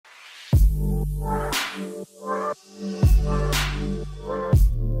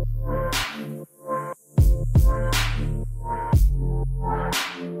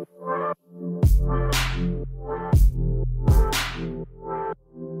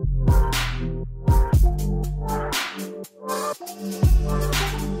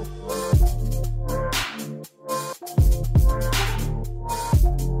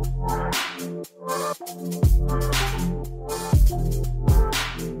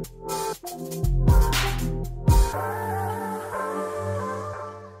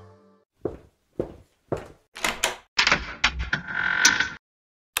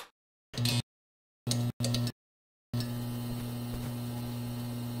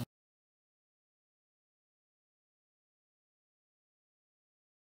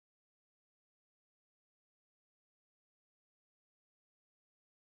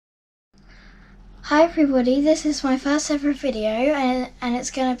Hi everybody, this is my first ever video and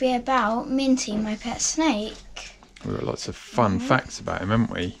it's going to be about Minty, my pet snake. We've got lots of fun facts about him, haven't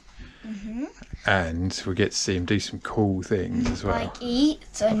we? And we get to see him do some cool things as well. Like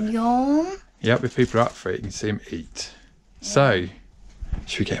eat and yawn. Yep, if people are up for it, you can see him eat. Yeah. So,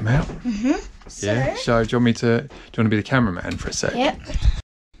 should we get him out? Yeah, so do you want to be the cameraman for a sec? Yep.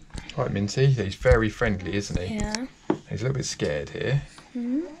 Right, Minty, he's very friendly, isn't he? Yeah. He's a little bit scared here.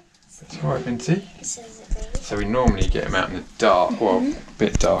 That's all right, Minty. So we normally get him out in the dark, well, a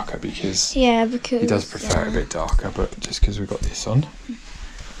bit darker because he does prefer it a bit darker, but just because we've got this on. Do you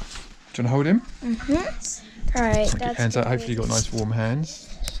want to hold him? Alright. Get your hands out. Hopefully you've got nice warm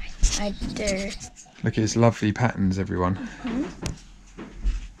hands. I do. Look at his lovely patterns, everyone.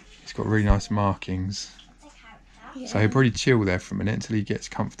 He's got really nice markings. Yeah. So he'll probably chill there for a minute until he gets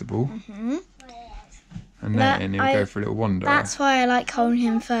comfortable. And then he'll go for a little wander. That's why I like holding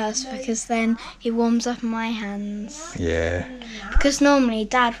him first, because then he warms up in my hands. Yeah. Because normally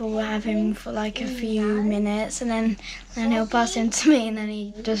Dad will have him for like a few minutes and then he'll pass him to me and then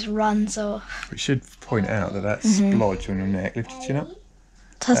he just runs off. We should point out that that's splodge on your neck. Lift your chin up.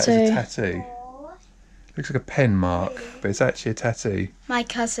 Tattoo. That is a tattoo. Looks like a pen mark, but it's actually a tattoo. My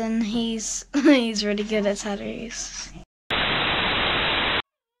cousin, he's really good at tattoos.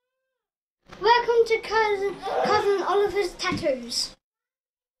 Welcome to Cousin Oliver's Tattoos.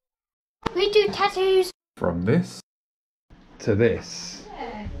 We do tattoos from this to this.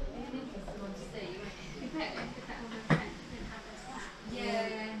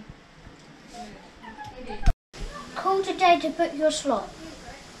 Call today to book your slot.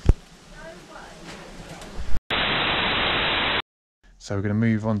 So we're going to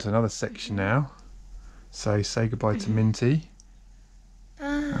move on to another section now. So say goodbye to Minty.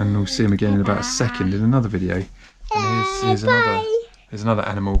 And we'll see him again in about a second in another video. And here's another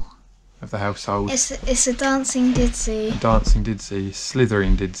animal of the household. It's a dancing ditsy. A dancing ditsy,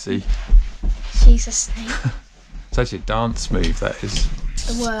 slithering ditsy. She's a snake. It's actually a dance move, that is.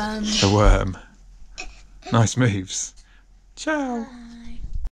 The worm. The worm. Nice moves. Ciao.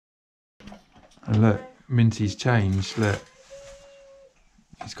 And look, Minty's changed, look.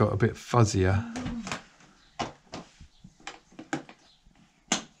 He's got a bit fuzzier.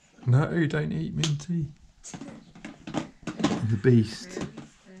 No, don't eat Minty. The beast.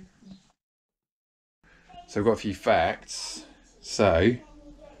 So we've got a few facts. So,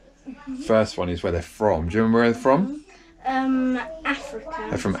 first one is where they're from. Do you remember where they're from? Africa.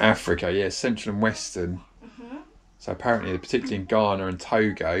 They're from Africa, yeah, Central and Western. So apparently they're particularly in Ghana and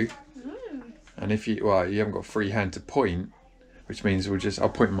Togo. And if you haven't got a free hand to point, which means I'll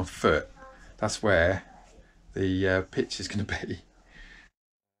point my foot. That's where the pitch is going to be.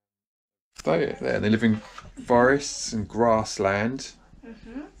 There, they live in forests and grassland,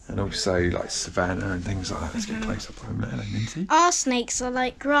 and also like savannah and things like that. Let's get close up on them. Hello, Minty. Our snakes are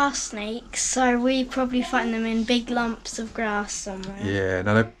like grass snakes, so we probably find them in big lumps of grass somewhere. Yeah,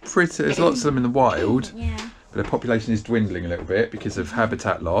 now they're pretty. There's lots of them in the wild, yeah, but their population is dwindling a little bit because of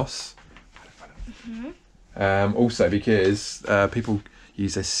habitat loss. Also because people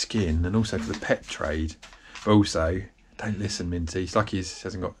use their skin, and also for the pet trade. But also, don't listen, Minty. He's lucky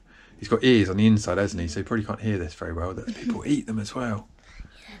he's got ears on the inside, hasn't he? So he probably can't hear this very well. That people eat them as well.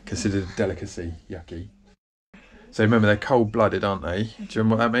 Considered a delicacy. Yucky. So remember, they're cold-blooded, aren't they? Do you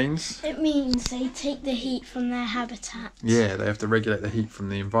remember what that means? It means they take the heat from their habitat. Yeah, they have to regulate the heat from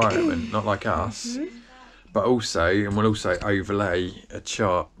the environment, not like us. But also, and we'll also overlay a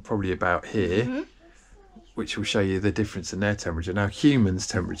chart probably about here, which will show you the difference in their temperature. Now, humans'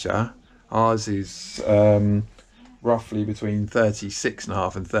 temperature, ours is roughly between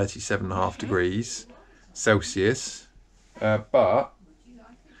 36.5 and 37.5 degrees Celsius. But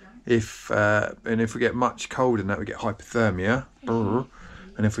if we get much colder than that, we get hypothermia. And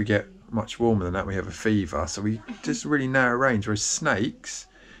if we get much warmer than that, we have a fever. So we just really narrow range. Whereas snakes,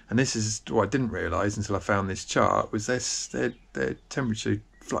 and this is what I didn't realise until I found this chart, was their temperature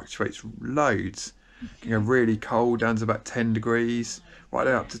fluctuates loads. It can go really cold down to about 10 degrees, right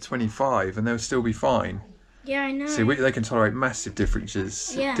up to 25, and they'll still be fine. Yeah, I know. See, they can tolerate massive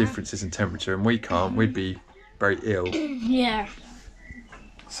differences in temperature, and we can't. We'd be very ill. Yeah.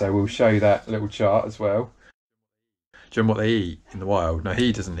 So we'll show that little chart as well. Do you know what they eat in the wild? No,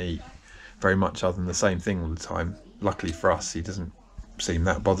 he doesn't eat very much other than the same thing all the time. Luckily for us, he doesn't seem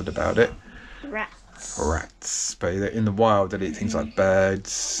that bothered about it. Rats. But in the wild, they'll eat things like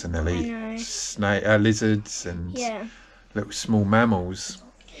birds, and they'll eat lizards and little small mammals.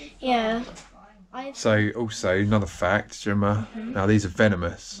 Yeah. So also another fact, do you remember? Now these are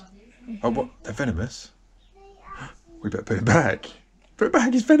venomous. Oh, what? They're venomous? We better put it back. Put it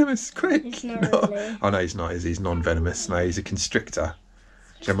back, he's venomous, quick. He's not really. Oh no, he's not, he's non-venomous. No, he's a constrictor.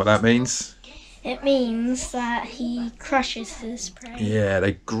 Do you know what that means? It means that he crushes his prey. Yeah,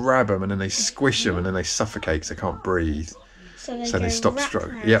 they grab them and then they squish them and then they suffocate because they can't breathe. So they stop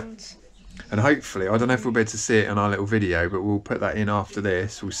struggling. Yep. And hopefully, I don't know if we'll be able to see it in our little video, but we'll put that in after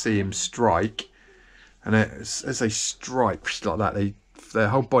this. We'll see him strike. And as they strike like that, their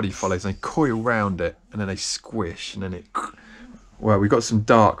whole body follows and they coil round it and then they squish and then it... Well, we've got some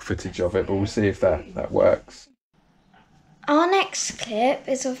dark footage of it, but we'll see if that works. Our next clip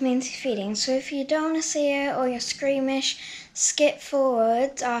is of Minty feeding, so if you don't want to see it or you're squeamish, skip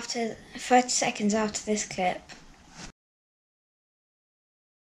forward after 30 seconds after this clip.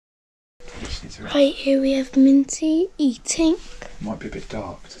 Right, here we have Minty eating. Might be a bit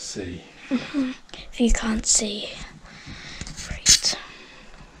dark to see. If you can't see. Right.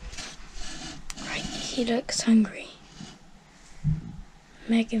 Right, he looks hungry.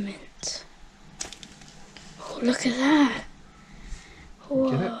 Mega Mint. Oh, look at that.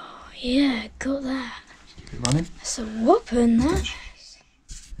 Whoa. Get it? Yeah, got that. Keep it running. That's a whopping, that.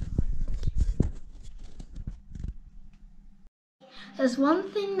 There's one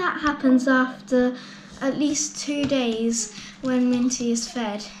thing that happens after at least 2 days when Minty is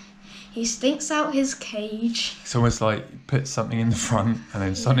fed. He stinks out his cage. It's almost like you put something in the front and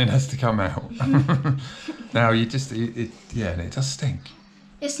then something has to come out. Now you just, yeah, and it does stink.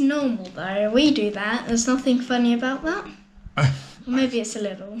 It's normal though, we do that. There's nothing funny about that. Or maybe it's a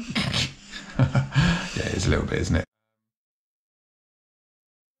little. Yeah, it's a little bit, isn't it?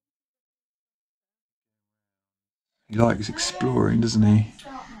 He likes exploring, doesn't he?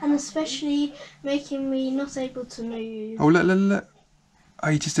 And especially making me not able to move. Oh, look. Oh,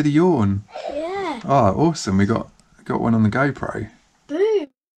 he just did a yawn. Yeah. Oh, awesome. We got one on the GoPro. Boom.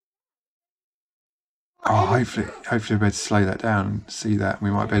 Oh, hopefully we'll be able to slow that down and see that. We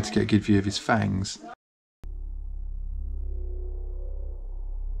might be able to get a good view of his fangs.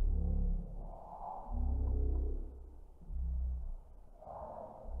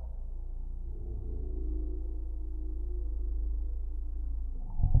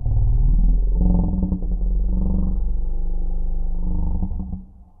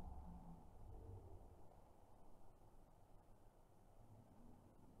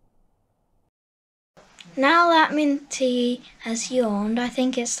 Now that Minty has yawned, I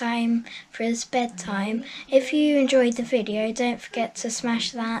think it's time for his bedtime. If you enjoyed the video, don't forget to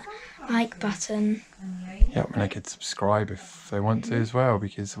smash that like button. Yep, and they could subscribe if they want to as well,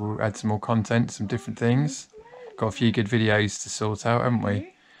 because we'll add some more content, some different things. Got a few good videos to sort out, haven't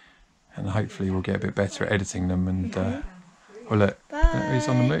we? And hopefully we'll get a bit better at editing them. And well, look, he's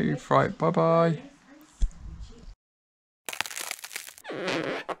on the move. Right, bye-bye.